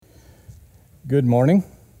Good morning.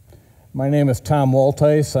 My name is Tom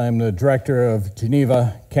Wolteis. I'm the director of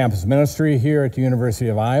Geneva Campus Ministry here at the University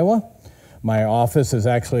of Iowa. My office is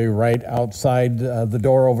actually right outside the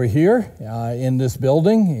door over here in this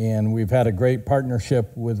building, and we've had a great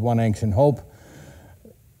partnership with One Ancient Hope.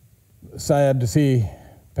 Sad to see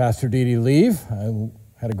Pastor Dede leave. I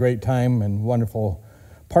had a great time and wonderful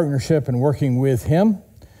partnership in working with him,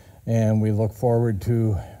 and we look forward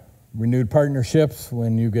to renewed partnerships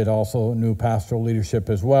when you get also new pastoral leadership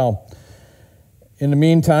as well. In the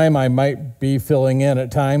meantime, I might be filling in at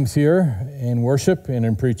times here in worship and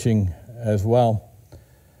in preaching as well.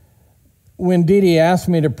 When Dede asked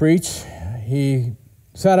me to preach, he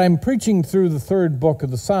said, I'm preaching through the third book of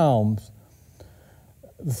the Psalms.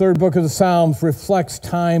 The third book of the Psalms reflects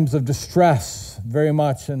times of distress very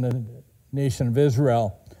much in the nation of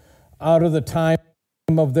Israel. Out of the time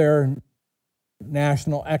of their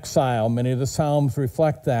national exile, many of the Psalms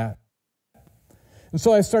reflect that. And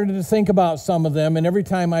so I started to think about some of them, and every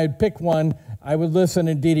time I'd pick one, I would listen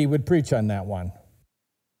and Dede would preach on that one.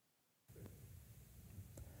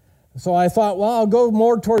 So I thought, well, I'll go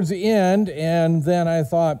more towards the end, and then I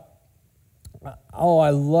thought, oh, I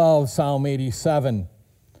love Psalm 87.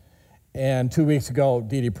 And 2 weeks ago,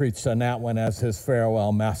 Dede preached on that one as his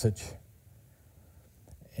farewell message.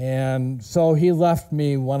 And so he left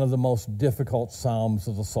me one of the most difficult Psalms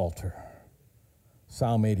of the Psalter,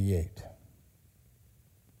 Psalm 88.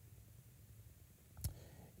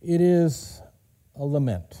 It is a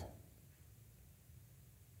lament.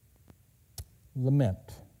 Lament.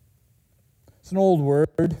 It's an old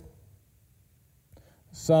word.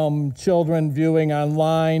 Some children viewing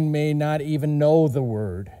online may not even know the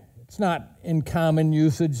word. It's not in common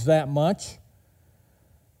usage that much,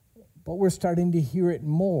 but we're starting to hear it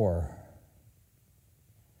more.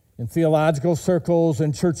 In theological circles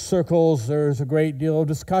and church circles, there's a great deal of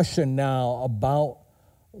discussion now about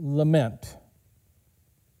lament.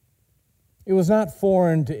 It was not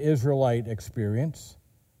foreign to Israelite experience.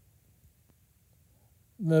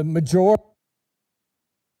 The majority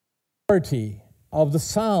of the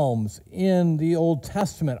Psalms in the Old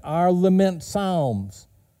Testament are lament psalms.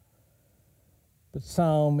 But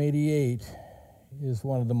Psalm 88 is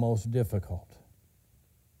one of the most difficult.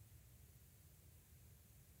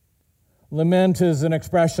 Lament is an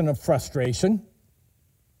expression of frustration,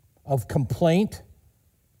 of complaint,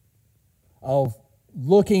 of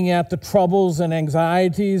looking at the troubles and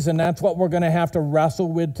anxieties, and that's what we're going to have to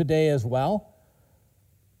wrestle with today as well.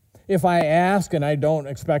 If I ask, and I don't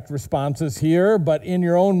expect responses here, but in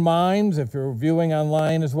your own minds, if you're viewing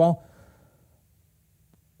online as well,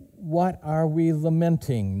 what are we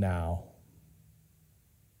lamenting now?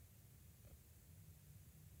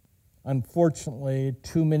 Unfortunately,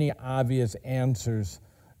 too many obvious answers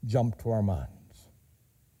jump to our minds.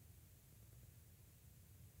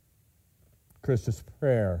 Christus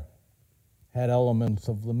prayer had elements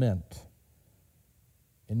of lament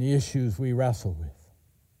in the issues we wrestle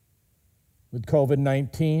with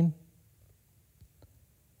COVID-19,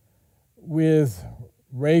 with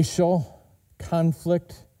racial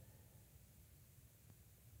conflict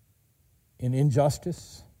and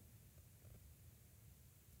injustice,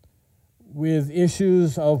 with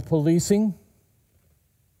issues of policing.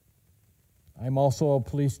 I'm also a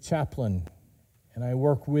police chaplain, and I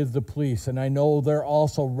work with the police, and I know they're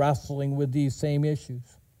also wrestling with these same issues.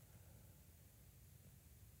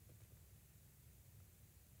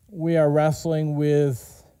 We are wrestling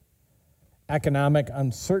with economic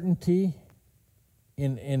uncertainty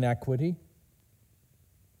and inequity.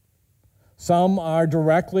 Some are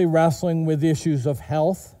directly wrestling with issues of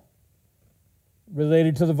health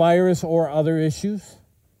related to the virus or other issues.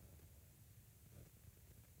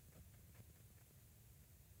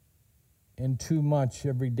 And too much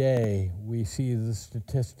every day we see the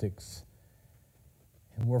statistics,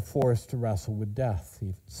 and we're forced to wrestle with death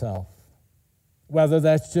itself. Whether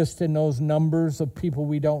that's just in those numbers of people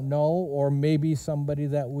we don't know, or maybe somebody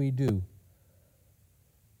that we do.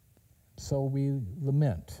 So we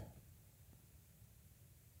lament.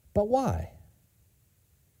 But why?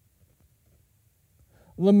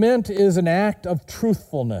 Lament is an act of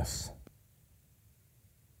truthfulness.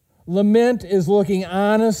 Lament is looking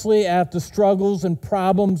honestly at the struggles and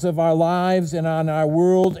problems of our lives and on our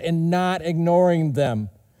world and not ignoring them.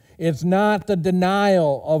 It's not the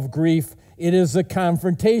denial of grief, it is the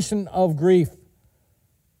confrontation of grief.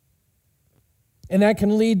 And that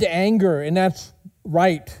can lead to anger, and that's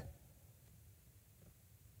right.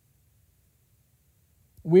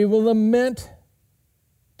 We will lament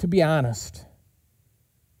to be honest.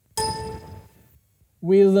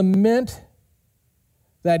 We lament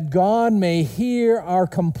that God may hear our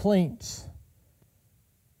complaints,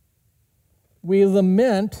 we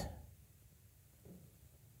lament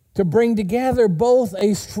to bring together both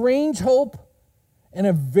a strange hope and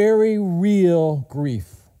a very real grief.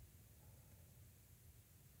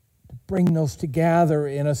 To bring those together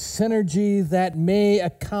in a synergy that may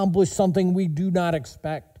accomplish something we do not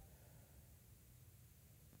expect.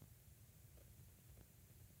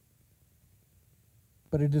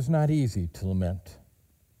 But it is not easy to lament.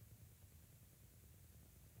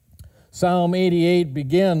 Psalm 88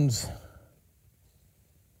 begins,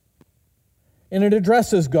 and it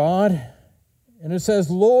addresses God, and it says,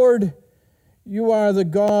 Lord, you are the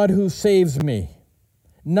God who saves me.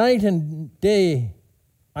 Night and day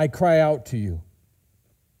I cry out to you.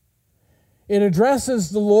 It addresses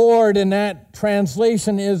the Lord, and that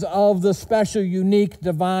translation is of the special, unique,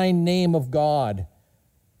 divine name of God.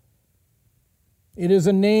 It is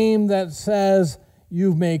a name that says,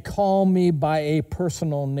 you may call me by a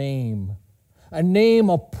personal name, a name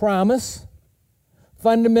of promise,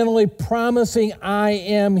 fundamentally promising, I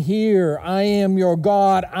am here, I am your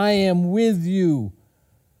God, I am with you.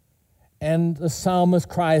 And the psalmist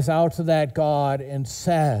cries out to that God and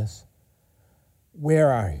says,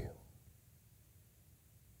 where are you?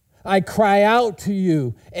 I cry out to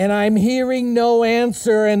you, and I'm hearing no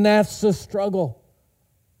answer, and that's the struggle.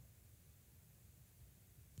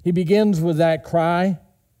 He begins with that cry.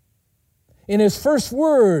 And his first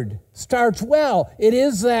word starts well. It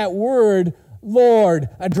is that word, Lord,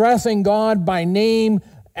 addressing God by name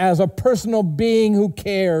as a personal being who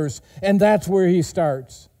cares. And that's where he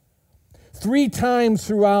starts. 3 times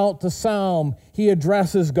throughout the psalm, he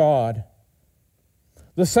addresses God.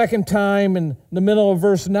 The second time, in the middle of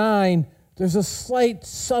verse 9, there's a slight,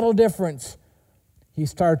 subtle difference. He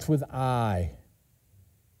starts with I.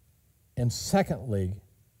 And secondly,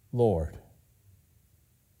 Lord.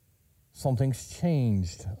 Something's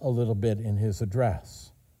changed a little bit in his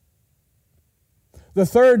address. The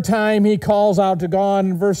third time he calls out to God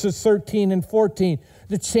in verses 13 and 14.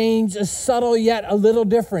 The change is subtle yet a little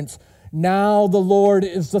difference. Now the Lord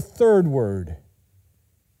is the third word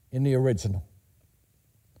in the original.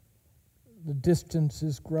 The distance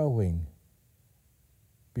is growing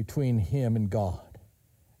between him and God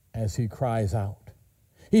as he cries out.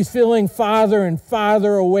 He's feeling farther and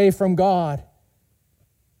farther away from God.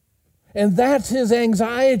 And that's his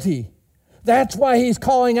anxiety. That's why he's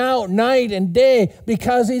calling out night and day,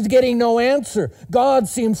 because he's getting no answer. God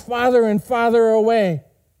seems farther and farther away.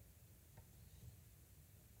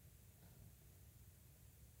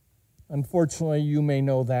 Unfortunately, you may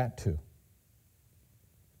know that too.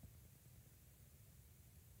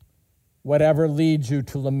 Whatever leads you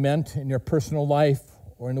to lament in your personal life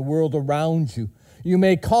or in the world around you, you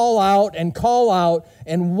may call out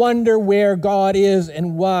and wonder where God is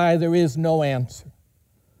and why there is no answer.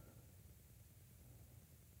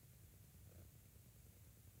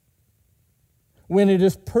 When it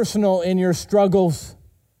is personal in your struggles,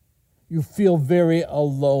 you feel very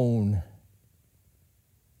alone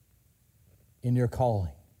in your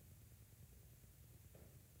calling.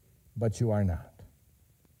 But you are not.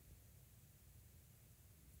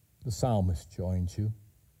 The psalmist joins you.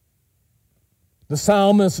 The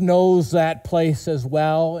psalmist knows that place as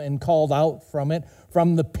well and called out from it,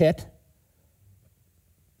 from the pit.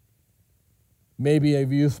 Maybe a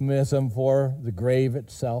euphemism for the grave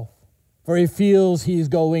itself. For he feels he's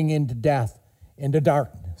going into death, into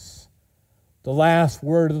darkness. The last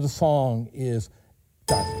word of the song is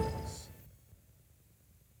darkness.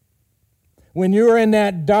 When you're in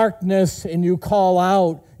that darkness and you call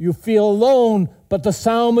out, you feel alone, but the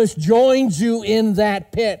psalmist joins you in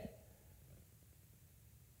that pit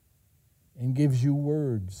and gives you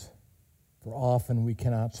words, for often we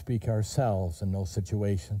cannot speak ourselves in those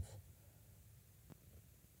situations.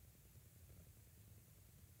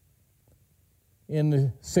 In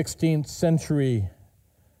the 16th century,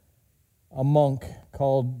 a monk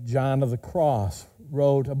called John of the Cross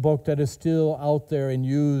wrote a book that is still out there and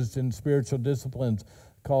used in spiritual disciplines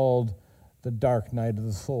called The Dark Night of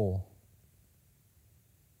the Soul.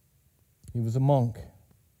 He was a monk,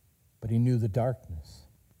 but he knew the darkness.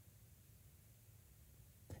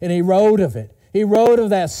 And he wrote of it. He wrote of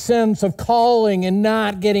that sense of calling and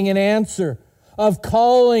not getting an answer, of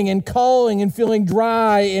calling and feeling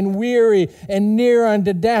dry and weary and near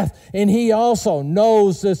unto death. And he also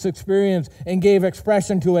knows this experience and gave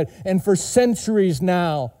expression to it. And for centuries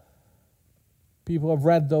now, people have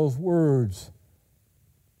read those words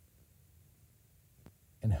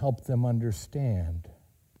and helped them understand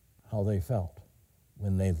how they felt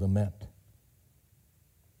when they lament.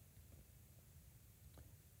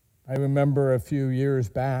 I remember a few years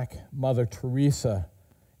back, Mother Teresa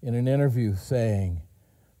in an interview saying,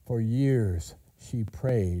 For years, she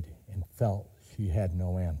prayed and felt she had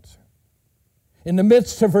no answer. In the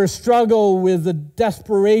midst of her struggle with the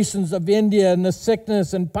desperations of India and the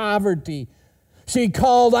sickness and poverty, she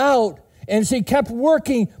called out and she kept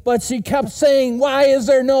working, but she kept saying, "Why is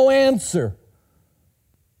there no answer?"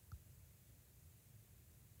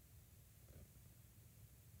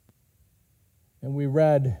 And we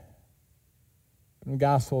read in the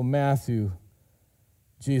Gospel of Matthew,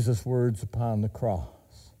 Jesus' words upon the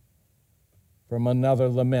cross from another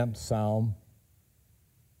lament psalm.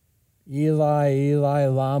 Eli, Eli,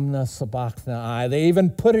 lama sabachthani. They even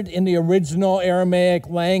put it in the original Aramaic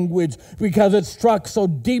language because it struck so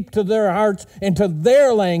deep to their hearts and to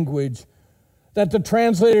their language that the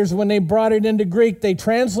translators, when they brought it into Greek, they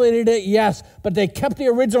translated it, yes, but they kept the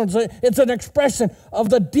original. It's an expression of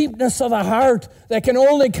the deepness of the heart that can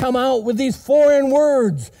only come out with these foreign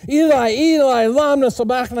words. Eli, Eli, lama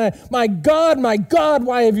sabachthani. My God,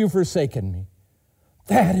 why have you forsaken me?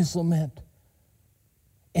 That is lament.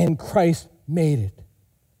 And Christ made it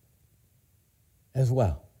as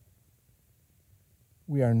well.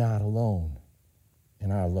 We are not alone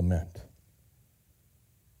in our lament.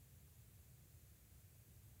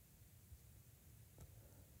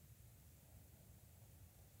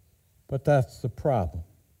 But that's the problem.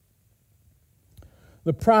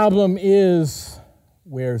 The problem is,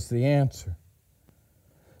 where's the answer?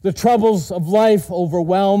 The troubles of life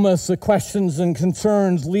overwhelm us. The questions and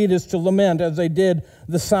concerns lead us to lament, as they did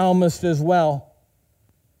the psalmist as well.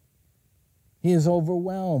 He is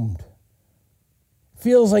overwhelmed.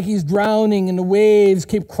 Feels like he's drowning and the waves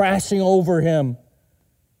keep crashing over him.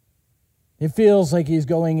 It feels like he's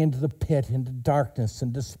going into the pit, into darkness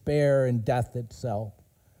and despair and death itself.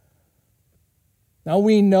 Now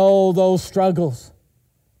we know those struggles.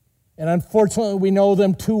 And unfortunately, we know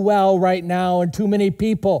them too well right now, and too many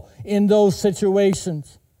people in those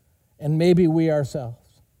situations. And maybe we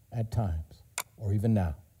ourselves at times, or even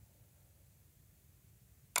now.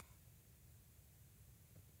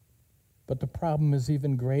 But the problem is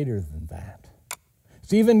even greater than that.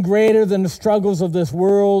 It's even greater than the struggles of this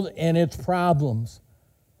world and its problems.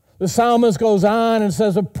 The psalmist goes on and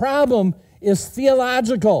says the problem is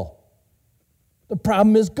theological. The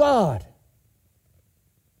problem is God.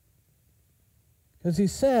 Because he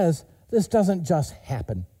says this doesn't just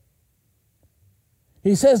happen.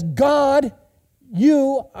 He says, God,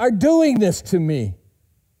 you are doing this to me.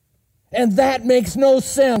 And that makes no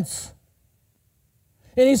sense.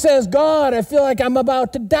 And he says, God, I feel like I'm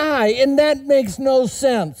about to die. And that makes no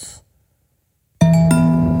sense.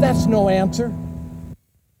 That's no answer.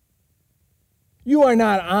 You are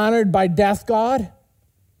not honored by death, God.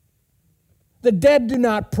 The dead do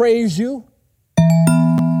not praise you.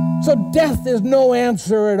 So death is no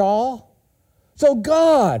answer at all. So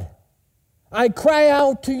God, I cry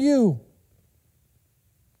out to you.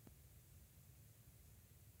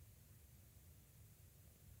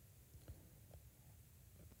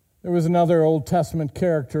 There was another Old Testament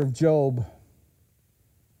character of Job,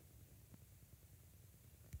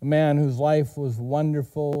 a man whose life was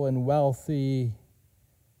wonderful and wealthy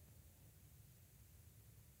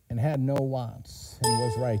and had no wants and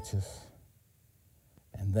was righteous.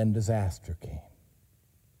 And then disaster came.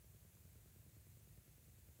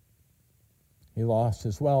 He lost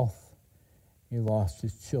his wealth. He lost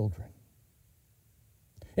his children.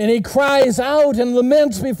 And he cries out and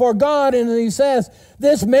laments before God, and he says,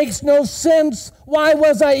 this makes no sense. Why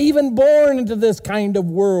was I even born into this kind of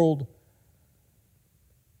world?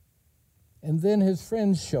 And then his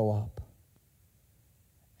friends show up,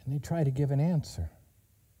 and they try to give an answer.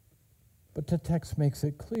 But the text makes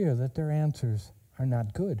it clear that their answers are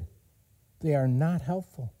not good. They are not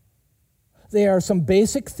helpful. They are some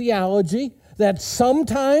basic theology that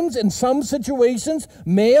sometimes in some situations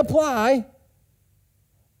may apply,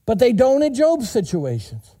 but they don't in Job's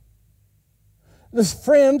situations. The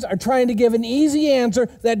friends are trying to give an easy answer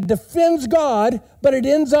that defends God, but it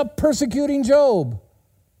ends up persecuting Job.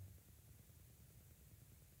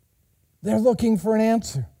 They're looking for an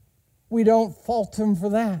answer. We don't fault them for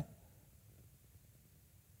that.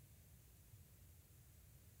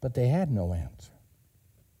 But they had no answer.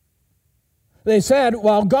 They said,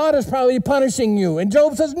 well, God is probably punishing you. And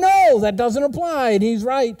Job says, no, that doesn't apply. And he's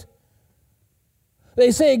right.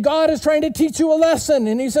 They say, God is trying to teach you a lesson.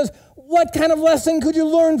 And he says, what kind of lesson could you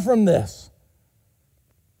learn from this?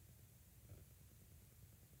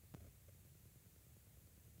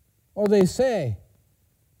 Or they say,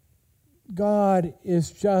 God is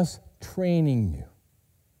just training you,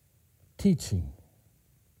 teaching,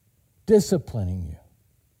 disciplining you.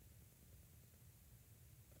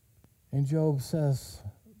 And Job says,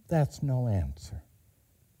 that's no answer.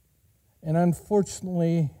 And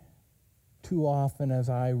unfortunately, too often as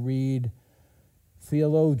I read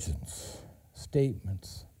theologians'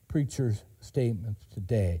 statements, preachers' statements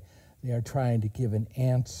today, they are trying to give an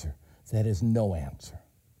answer that is no answer.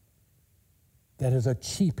 That is a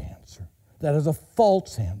cheap answer. That is a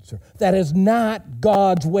false answer. That is not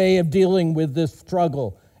God's way of dealing with this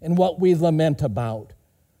struggle and what we lament about.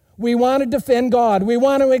 We want to defend God. We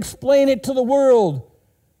want to explain it to the world,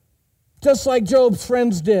 just like Job's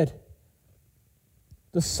friends did.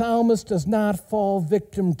 The psalmist does not fall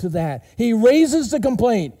victim to that. He raises the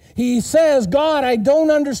complaint. He says, God, I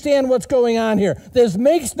don't understand what's going on here. This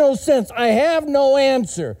makes no sense. I have no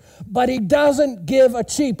answer. But he doesn't give a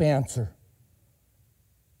cheap answer.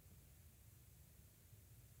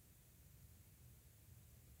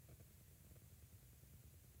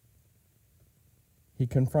 He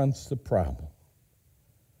confronts the problem.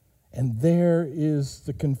 And there is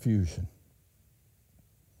the confusion.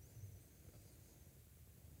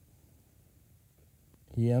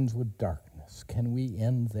 He ends with darkness. Can we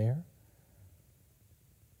end there?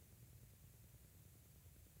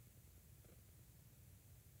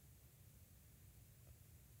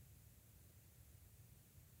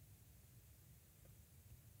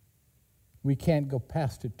 We can't go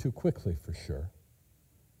past it too quickly, for sure.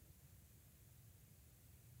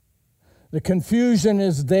 The confusion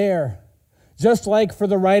is there, just like for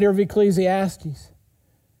the writer of Ecclesiastes.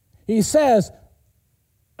 He says,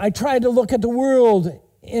 I tried to look at the world,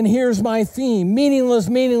 and here's my theme. Meaningless,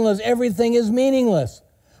 meaningless, everything is meaningless.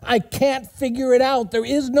 I can't figure it out. There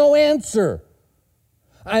is no answer.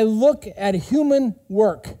 I look at human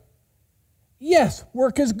work. Yes,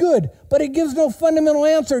 work is good, but it gives no fundamental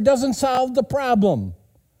answer. It doesn't solve the problem.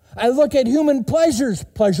 I look at human pleasures.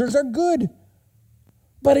 Pleasures are good,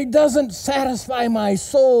 but it doesn't satisfy my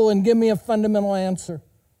soul and give me a fundamental answer.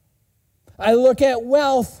 I look at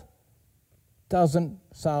wealth. Doesn't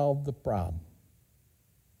solve the problem.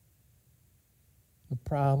 The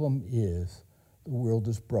problem is the world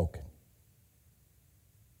is broken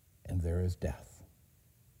and there is death.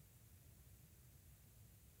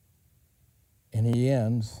 And he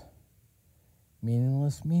ends,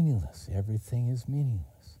 meaningless, meaningless. Everything is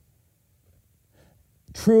meaningless.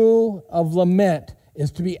 True of lament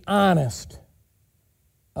is to be honest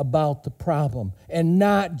about the problem and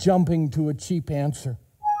not jumping to a cheap answer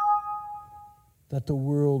that the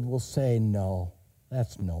world will say, no,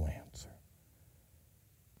 that's no answer.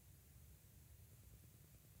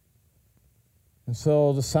 And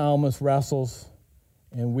so the psalmist wrestles,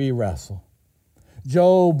 and we wrestle.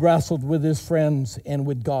 Job wrestled with his friends and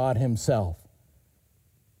with God himself.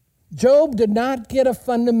 Job did not get a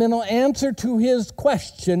fundamental answer to his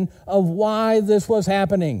question of why this was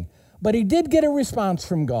happening, but he did get a response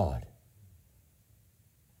from God.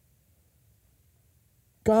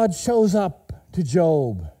 God shows up to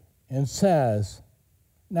Job and says,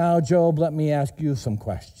 now, Job, let me ask you some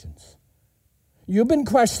questions. You've been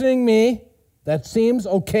questioning me. That seems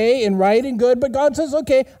okay and right and good, but God says,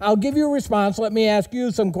 okay, I'll give you a response. Let me ask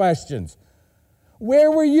you some questions.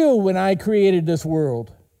 Where were you when I created this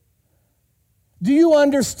world? Do you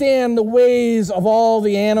understand the ways of all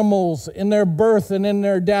the animals in their birth and in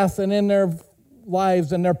their death and in their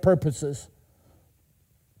lives and their purposes?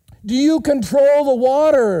 Do you control the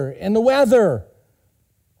water and the weather?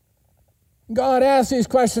 God asks these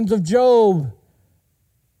questions of Job.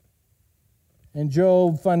 And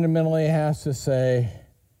Job fundamentally has to say,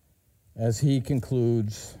 as he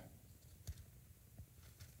concludes,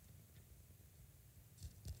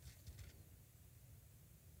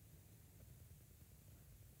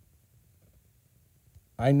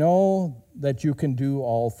 I know that you can do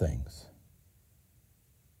all things.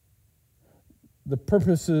 The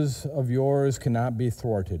purposes of yours cannot be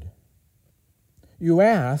thwarted. You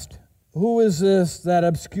asked, who is this that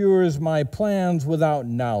obscures my plans without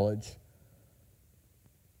knowledge?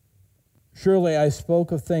 Surely I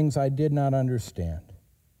spoke of things I did not understand,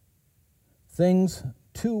 things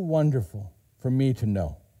too wonderful for me to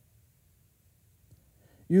know.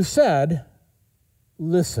 You said,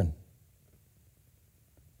 listen,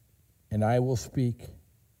 and I will speak,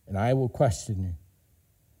 and I will question you,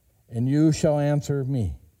 and you shall answer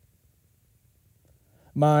me.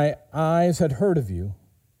 My eyes had heard of you,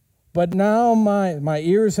 but now my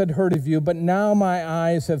ears had heard of you, but now my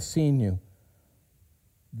eyes have seen you.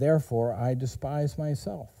 Therefore I despise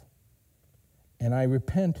myself, and I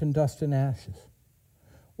repent in dust and ashes.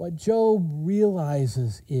 What Job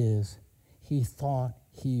realizes is he thought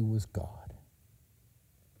he was God.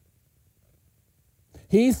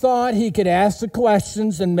 He thought he could ask the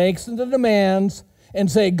questions and make the demands and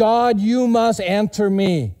say, God, you must answer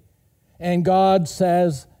me. And God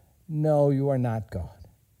says, No, you are not God.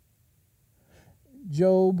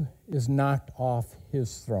 Job is knocked off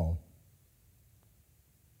his throne.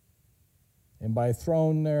 And by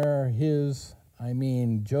throne there, his, I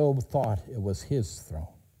mean Job thought it was his throne.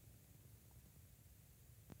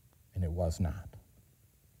 And it was not.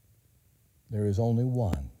 There is only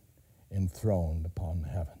one enthroned upon the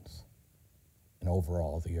heavens and over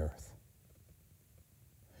all the earth.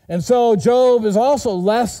 And so Job is also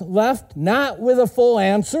left not with a full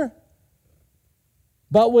answer,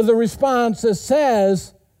 but with a response that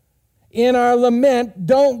says, in our lament,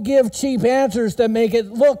 don't give cheap answers that make it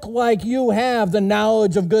look like you have the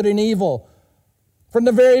knowledge of good and evil. From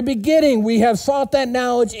the very beginning, we have sought that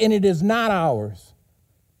knowledge, and it is not ours.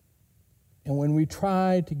 And when we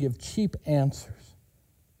try to give cheap answers,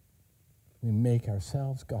 we make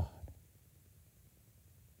ourselves God.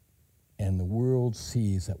 And the world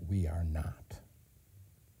sees that we are not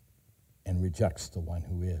and rejects the one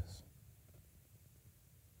who is.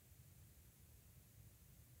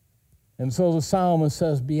 And so the psalmist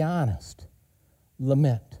says, be honest,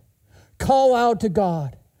 lament, call out to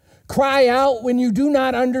God, cry out when you do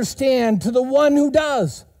not understand to the one who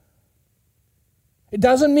does. It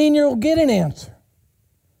doesn't mean you'll get an answer,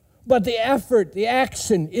 but the effort, the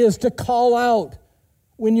action is to call out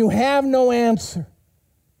when you have no answer,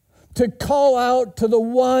 to call out to the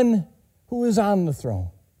one who is on the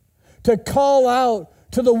throne, to call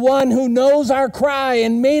out to the one who knows our cry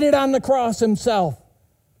and made it on the cross himself,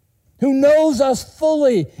 who knows us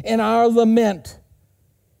fully in our lament.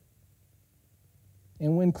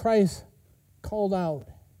 And when Christ called out,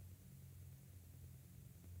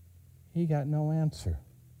 he got no answer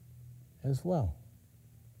as well.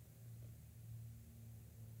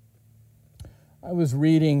 I was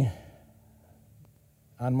reading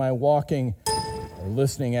on my walking, or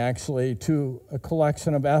listening actually, to a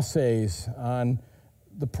collection of essays on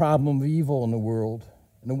the problem of evil in the world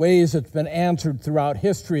and the ways it's been answered throughout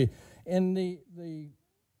history. And the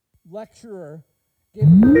lecturer gave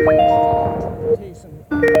an interpretation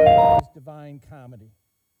of Dante's Divine Comedy.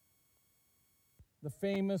 The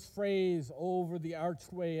famous phrase over the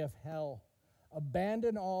archway of hell,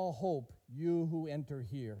 abandon all hope, you who enter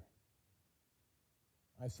here.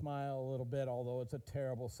 I smile a little bit, although it's a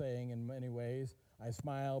terrible saying in many ways. I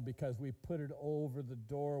smile because we put it over the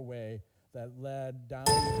doorway that led down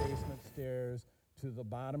the basement stairs to the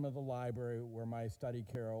bottom of the library where my study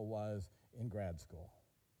carrel was in grad school.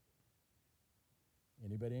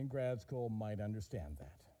 Anybody in grad school might understand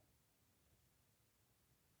that.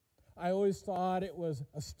 I always thought it was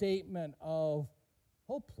a statement of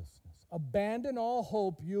hopelessness. Abandon all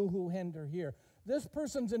hope, you who enter here. This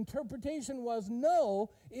person's interpretation was, no,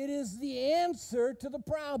 it is the answer to the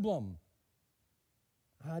problem.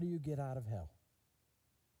 How do you get out of hell?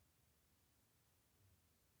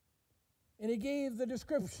 And he gave the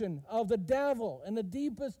description of the devil in the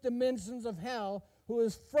deepest dimensions of hell, who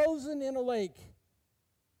is frozen in a lake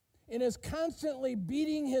and is constantly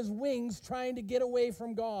beating his wings trying to get away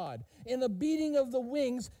from God. And the beating of the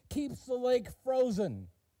wings keeps the lake frozen.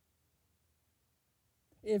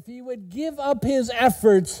 If he would give up his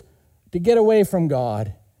efforts to get away from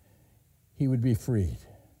God, he would be freed.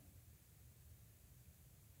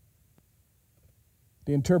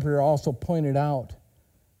 The interpreter also pointed out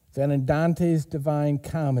that in Dante's Divine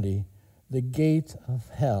Comedy, the gates of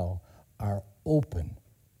hell are open,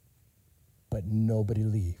 but nobody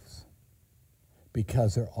leaves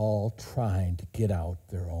because they're all trying to get out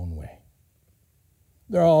their own way.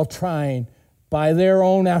 They're all trying, by their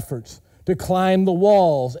own efforts, to climb the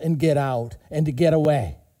walls and get out and to get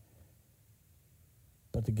away.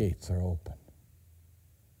 But the gates are open.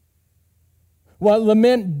 What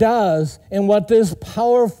lament does, and what this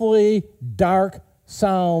powerfully dark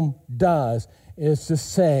psalm does, is to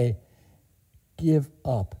say, give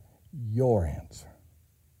up your answer,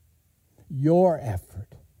 your effort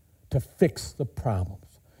to fix the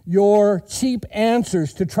problems, your cheap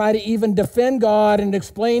answers to try to even defend God and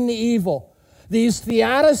explain the evil. These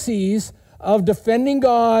theodicies of defending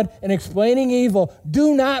God and explaining evil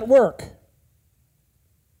do not work.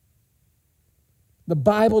 The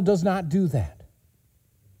Bible does not do that.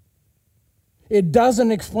 It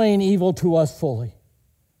doesn't explain evil to us fully.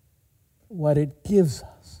 What it gives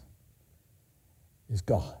us is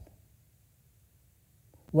God.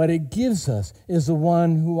 What it gives us is the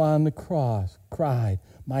one who on the cross cried,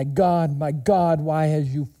 my God, why have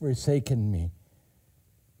you forsaken me?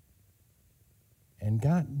 And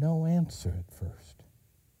got no answer at first.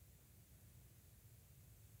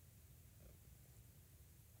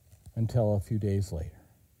 Until a few days later.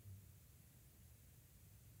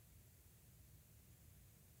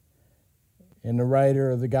 And the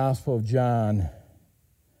writer of the Gospel of John,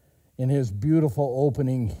 in his beautiful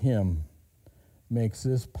opening hymn, makes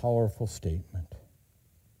this powerful statement.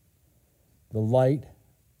 The light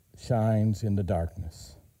shines in the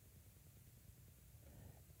darkness,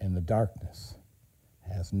 and the darkness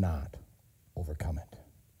has not overcome it.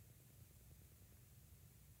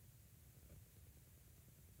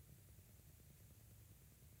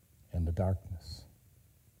 And the darkness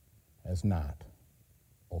has not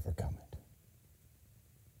overcome it.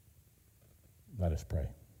 Let us pray.